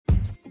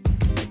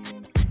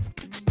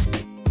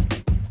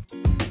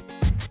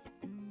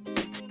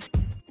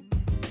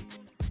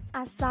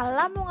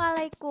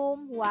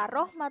Assalamualaikum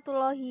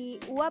warahmatullahi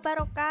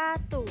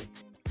wabarakatuh.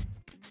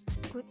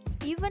 Good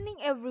evening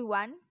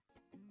everyone.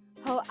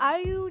 How are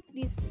you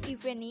this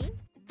evening?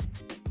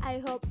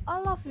 I hope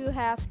all of you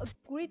have a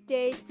great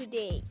day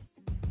today.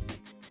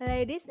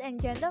 Ladies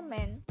and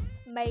gentlemen,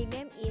 my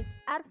name is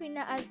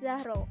Arvina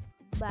Azahro,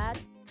 but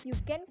you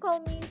can call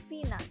me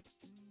Vina.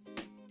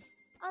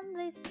 On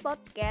this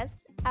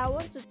podcast, I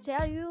want to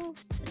tell you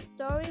a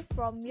story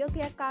from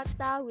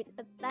Yogyakarta with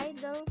a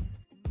title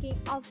King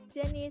of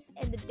Genies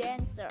and the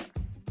Dancer.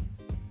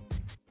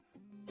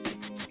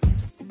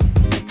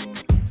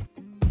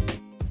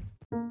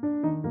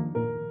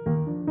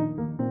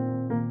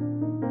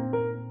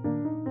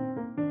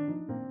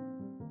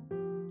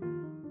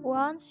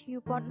 Once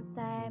upon a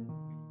time,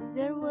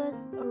 there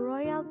was a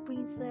royal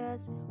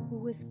princess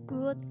who was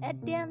good at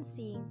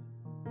dancing.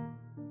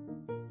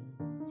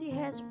 She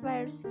has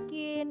fair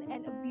skin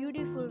and a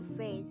beautiful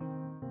face.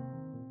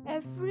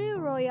 Every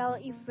royal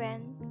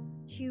event,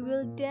 she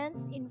will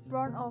dance in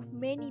front of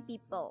many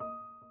people.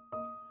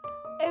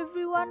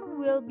 Everyone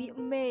will be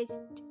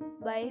amazed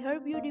by her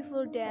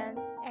beautiful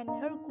dance and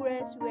her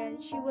grace when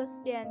she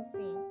was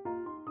dancing.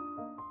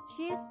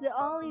 She is the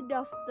only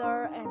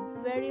daughter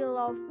and very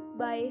loved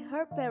by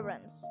her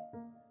parents.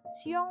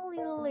 She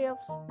only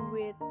lives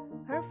with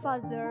her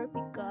father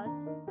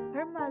because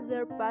her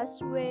mother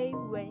passed away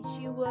when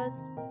she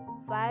was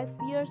 5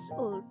 years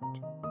old.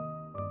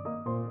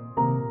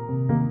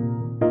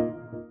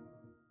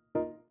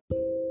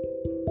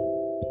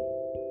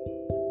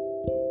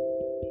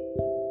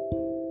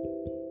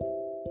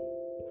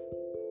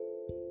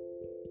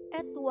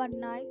 At one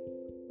night,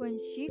 when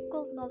she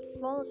could not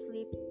fall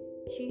asleep,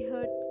 she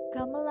heard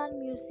gamelan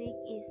music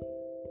is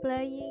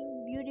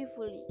playing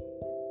beautifully.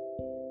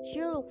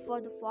 She looked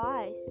for the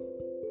voice,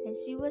 and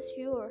she was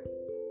sure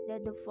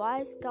that the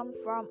voice came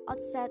from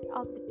outside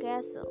of the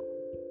castle.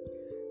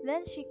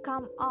 Then she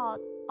came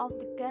out of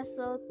the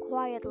castle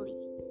quietly,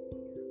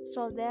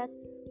 so that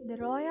the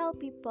royal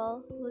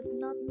people would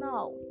not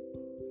know.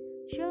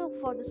 She looked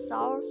for the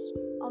source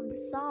of the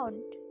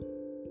sound,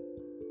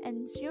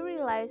 and she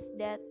realized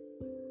that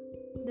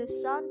the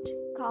sound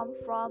came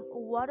from a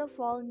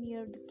waterfall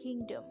near the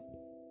kingdom.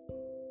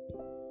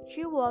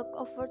 She walked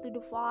over to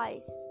the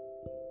voice.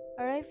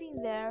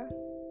 Arriving there,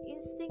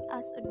 instinct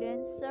as a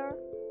dancer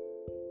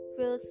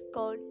feels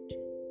cold.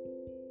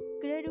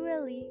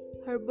 Gradually,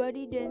 her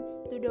body danced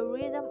to the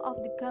rhythm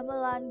of the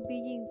gamelan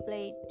being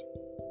played.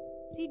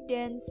 She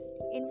danced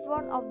in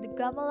front of the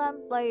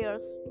gamelan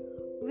players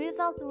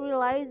without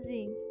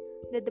realizing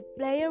that the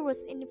player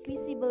was an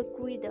invisible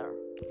creature.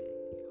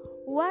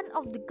 One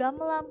of the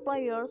gamelan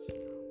players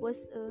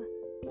was a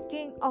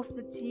king of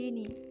the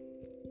genie.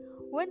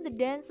 When the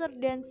dancer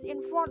danced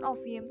in front of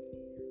him,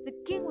 the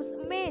king was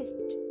amazed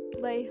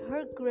by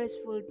her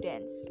graceful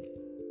dance.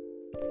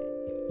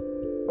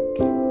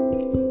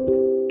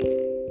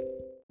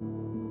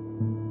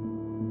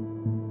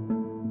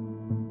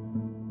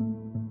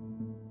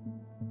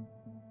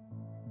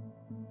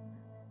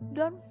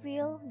 Don't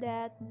feel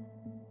that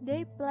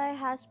their play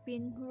has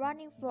been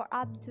running for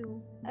up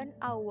to an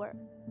hour.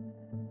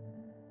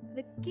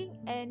 The king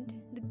ended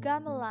the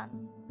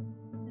gamelan.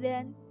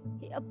 Then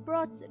he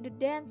approached the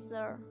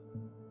dancer.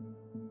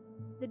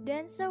 The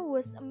dancer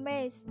was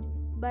amazed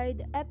by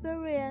the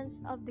appearance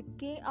of the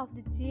king of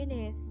the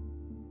genies,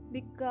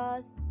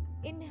 because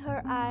in her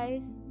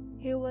eyes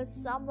he was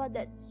someone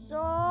that's so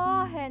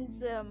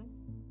handsome.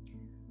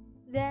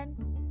 Then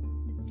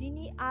the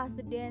genie asked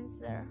the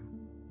dancer,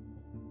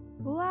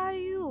 "Who are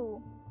you?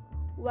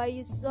 Why are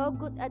you so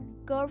good at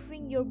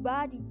curving your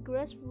body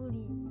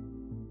gracefully?"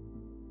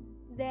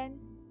 Then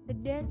the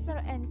dancer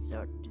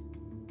answered,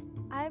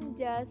 "I'm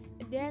just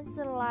a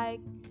dancer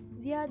like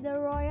the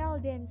other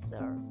royal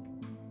dancers."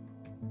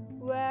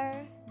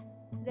 Where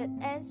that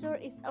answer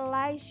is a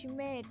lie she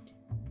made.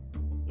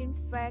 In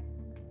fact,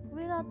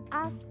 without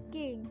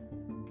asking,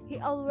 he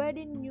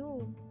already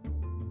knew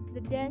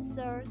the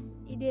dancer's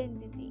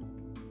identity.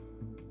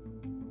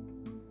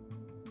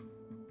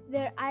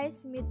 Their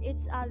eyes meet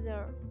each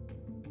other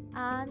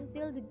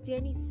until the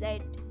genie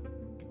said,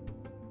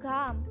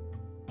 "Come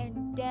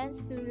and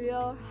dance to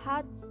your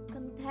heart's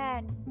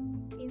content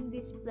in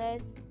this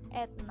place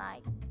at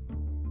night.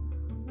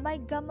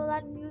 My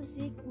gamelan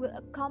music will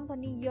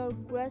accompany your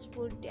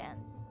graceful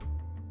dance."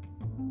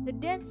 The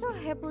dancer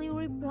happily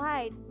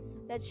replied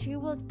that she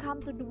would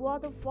come to the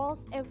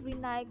waterfalls every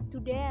night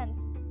to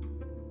dance,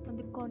 on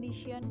the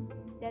condition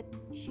that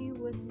she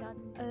was not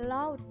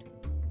allowed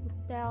to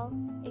tell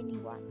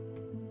anyone.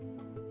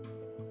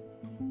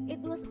 It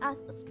was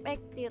as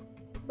expected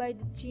by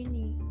the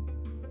genie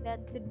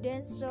that the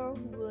dancer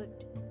would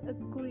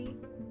agree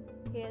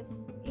his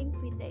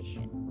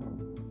invitation.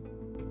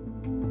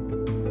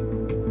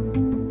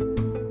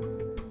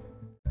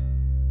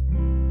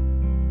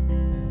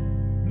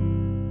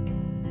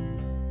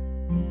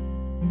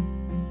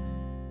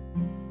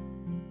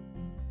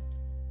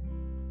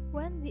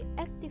 When the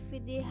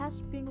activity has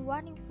been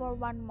running for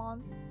 1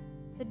 month,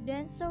 the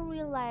dancer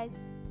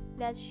realized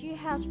that she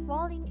has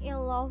fallen in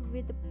love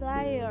with the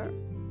player.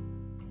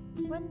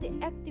 When the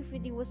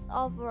activity was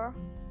over,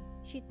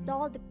 she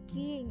told the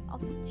king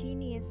of the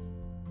genies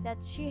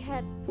that she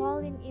had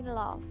fallen in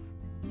love.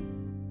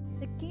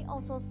 The king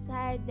also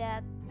said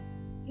that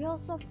he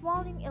also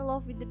fallen in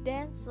love with the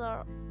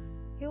dancer.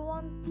 He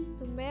wanted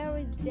to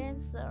marry the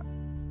dancer.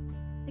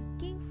 The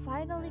king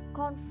finally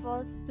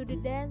confessed to the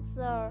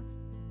dancer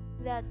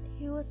that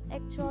he was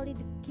actually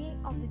the king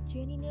of the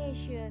Genie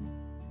nation.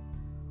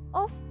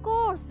 Of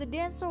course, the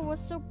dancer was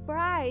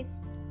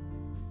surprised.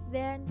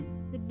 Then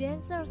the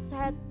dancer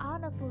said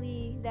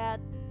honestly that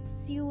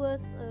she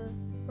was a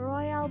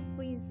royal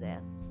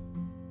princess.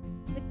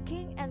 The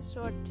king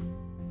answered,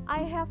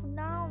 "I have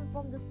known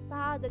from the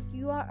start that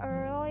you are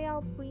a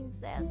royal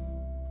princess,"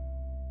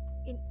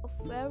 in a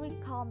very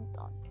calm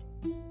tone.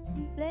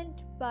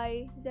 Blinded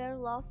by their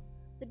love,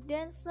 the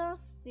dancer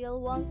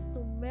still wants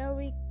to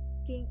marry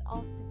King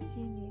of the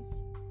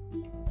Genies.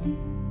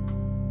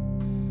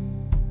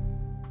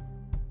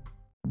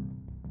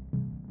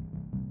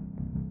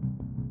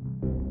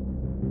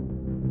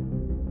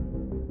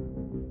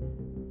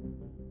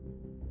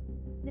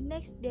 The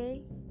next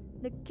day,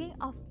 the king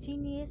of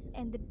genies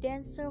and the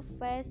dancer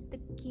faced the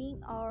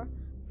king or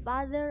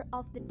father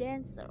of the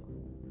dancer.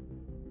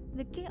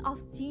 The king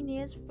of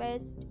genies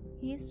faced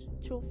his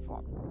true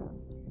form.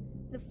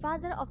 The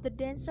father of the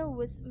dancer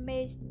was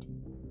amazed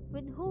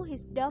with who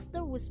his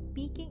daughter was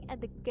speaking at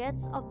the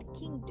gates of the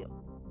kingdom,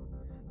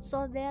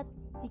 so that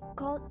he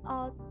called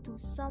out to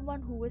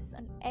someone who was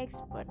an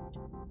expert,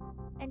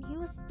 and he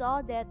was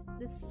told that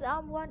the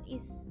someone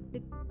is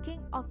the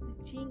king of the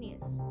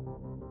genies.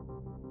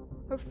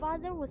 Her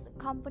father was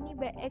accompanied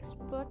by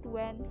expert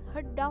when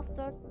her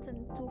daughter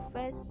turned to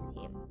face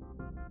him.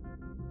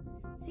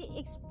 She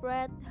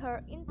expressed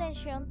her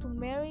intention to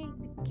marry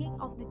the king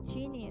of the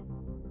genies.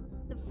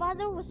 The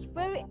father was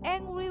very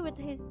angry with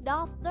his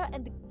daughter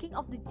and the king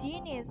of the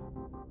genies.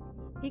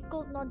 He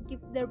could not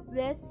give their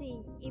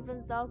blessing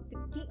even though the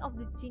king of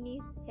the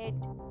genies had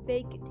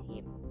begged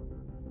him.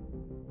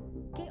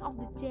 The king of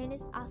the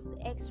genies asked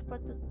the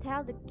expert to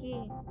tell the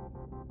king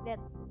that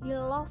he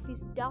loved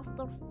his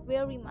daughter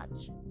very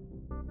much.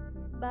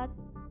 But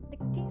the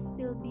king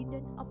still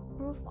didn't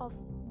approve of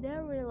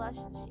their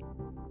relationship.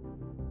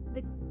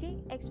 The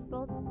king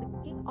expelled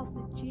the king of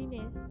the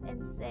genies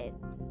and said,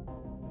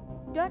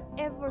 "Don't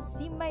ever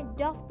see my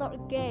daughter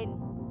again.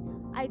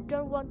 I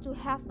don't want to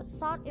have a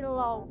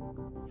son-in-law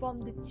from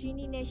the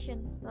Genie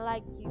nation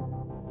like you."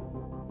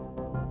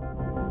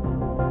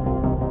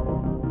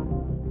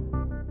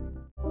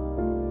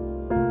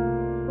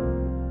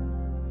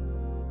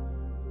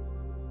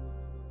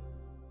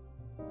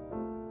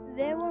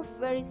 They were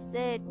very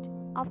sad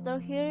after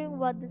hearing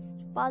what the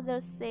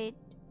father said,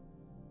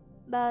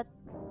 but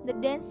the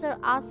dancer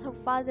asked her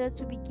father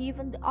to be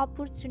given the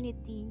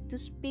opportunity to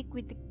speak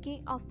with the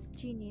king of the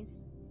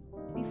genies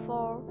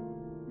before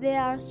they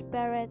are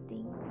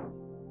separating,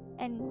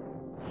 and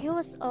he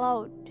was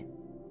allowed.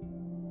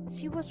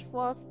 She was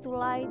forced to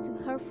lie to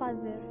her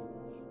father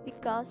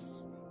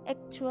because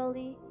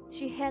actually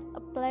she had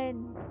a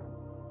plan.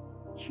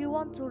 She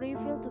wanted to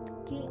reveal to the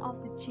king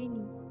of the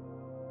genie.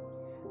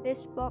 They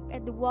spoke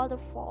at the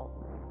waterfall.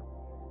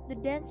 The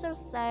dancer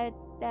said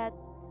that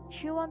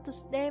she wanted to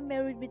stay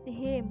married with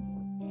him.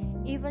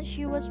 Even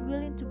she was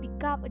willing to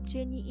become a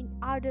genie in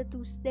order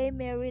to stay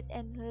married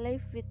and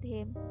live with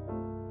him.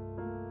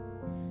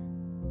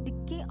 The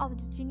king of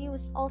the genie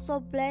was also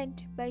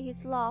blinded by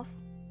his love.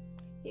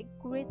 He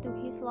agreed to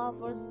his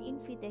lover's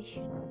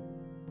invitation.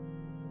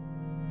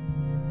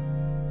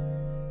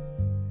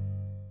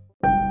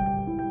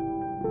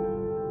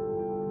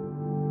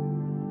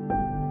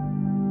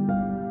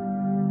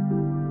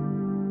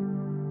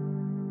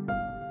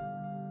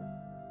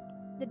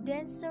 The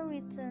dancer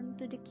returned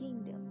to the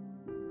kingdom.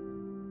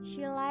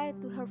 She lied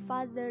to her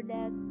father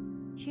that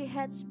she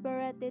had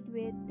separated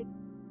with the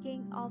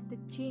king of the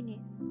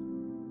genies.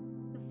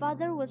 The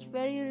father was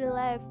very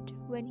relieved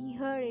when he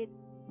heard it,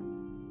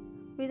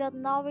 without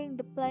knowing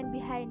the plan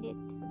behind it.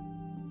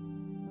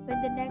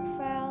 When the night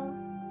fell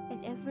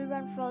and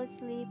everyone fell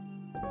asleep,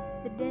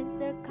 the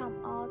dancer came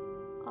out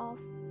of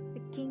the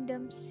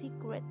kingdom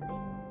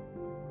secretly.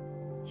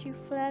 She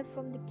fled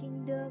from the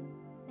kingdom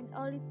and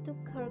only took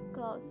her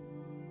clothes.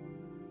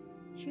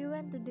 She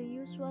went to the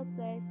usual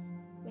place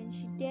when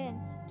she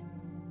danced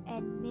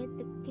and met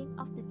the king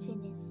of the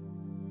genies.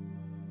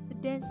 The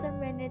dancer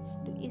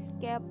managed to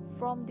escape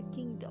from the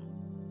kingdom.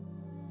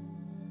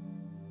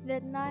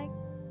 That night,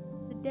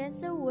 the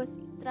dancer was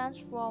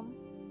transformed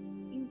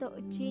into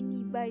a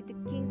genie by the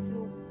king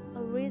through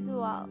a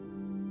ritual,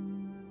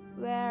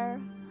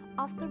 where,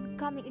 after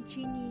becoming a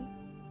genie,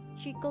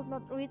 she could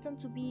not return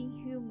to being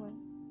human.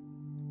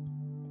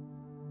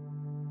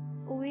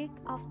 A week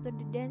after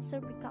the dancer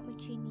became a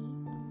genie,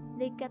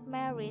 they get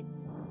married.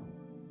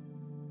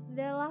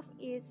 Their love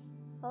is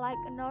like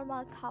a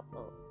normal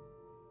couple.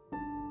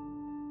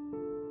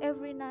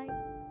 Every night,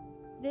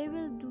 they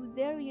will do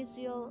their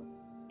usual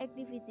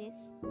activities,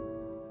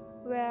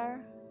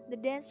 where the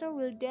dancer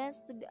will dance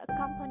to the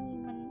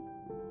accompaniment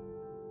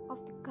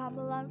of the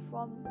gamelan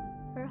from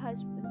her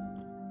husband.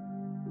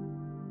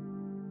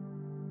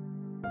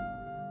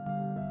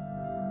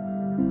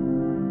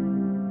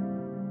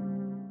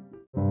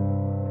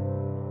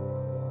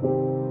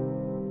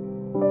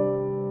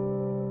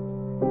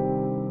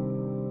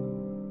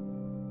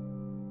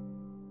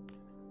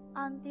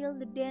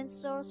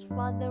 dancer's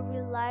father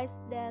realized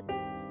that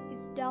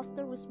his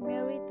daughter was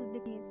married to the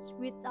Genies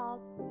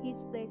without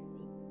his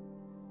blessing.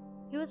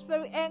 He was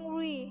very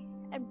angry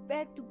and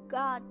begged to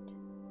God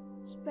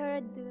to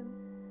spare them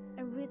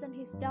and return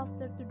his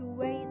daughter to the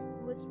way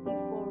it was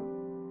before.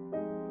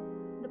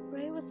 The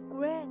prayer was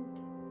granted,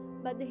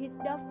 but his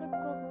daughter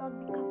could not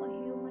become a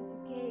human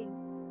again.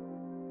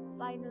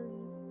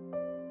 Finally,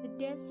 the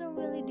dancer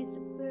really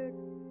disappeared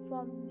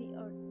from the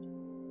earth.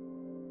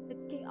 The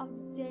king of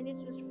the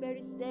Genies was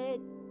very sad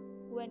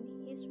when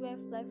his wife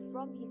left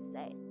from his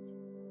side.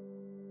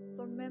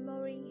 For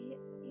remembering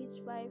his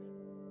wife,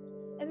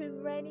 every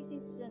rainy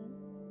season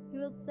he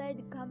will play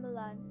the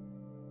gamelan,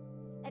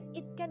 and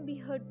it can be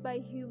heard by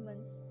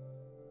humans.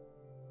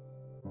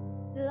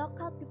 The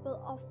local people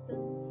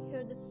often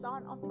hear the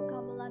sound of the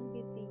gamelan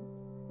beating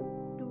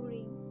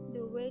during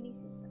the rainy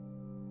season.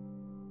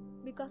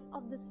 Because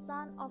of the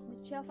sound of the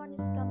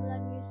Javanese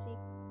gamelan music,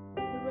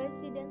 the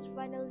residents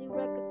finally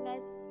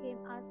recognized him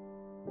as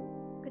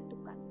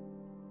Gethuk,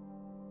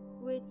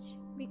 which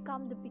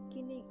became the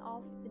beginning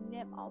of the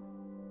name of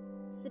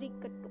Sri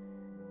Gethuk.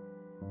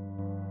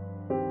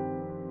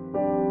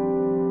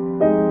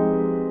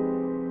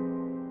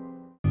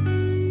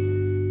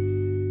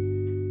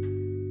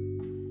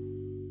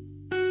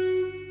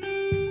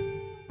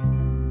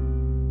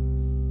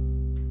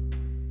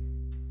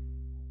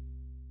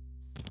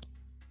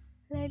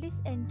 Ladies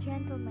and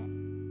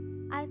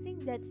gentlemen, I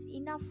think that's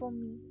enough for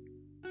me.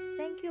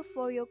 Thank you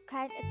for your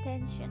kind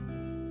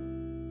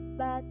attention.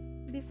 But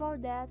before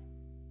that,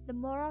 the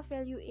moral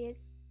value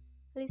is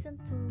listen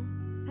to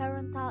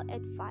parental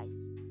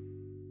advice.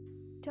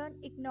 Don't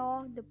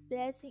ignore the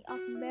blessing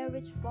of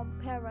marriage from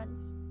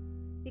parents,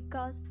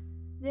 because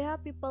there are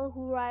people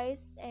who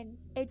raise and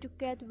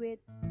educate with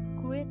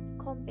great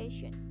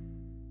compassion.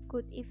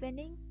 Good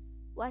evening.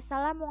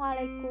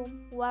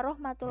 Wassalamualaikum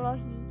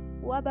warahmatullahi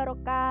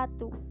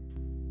wabarakatuh.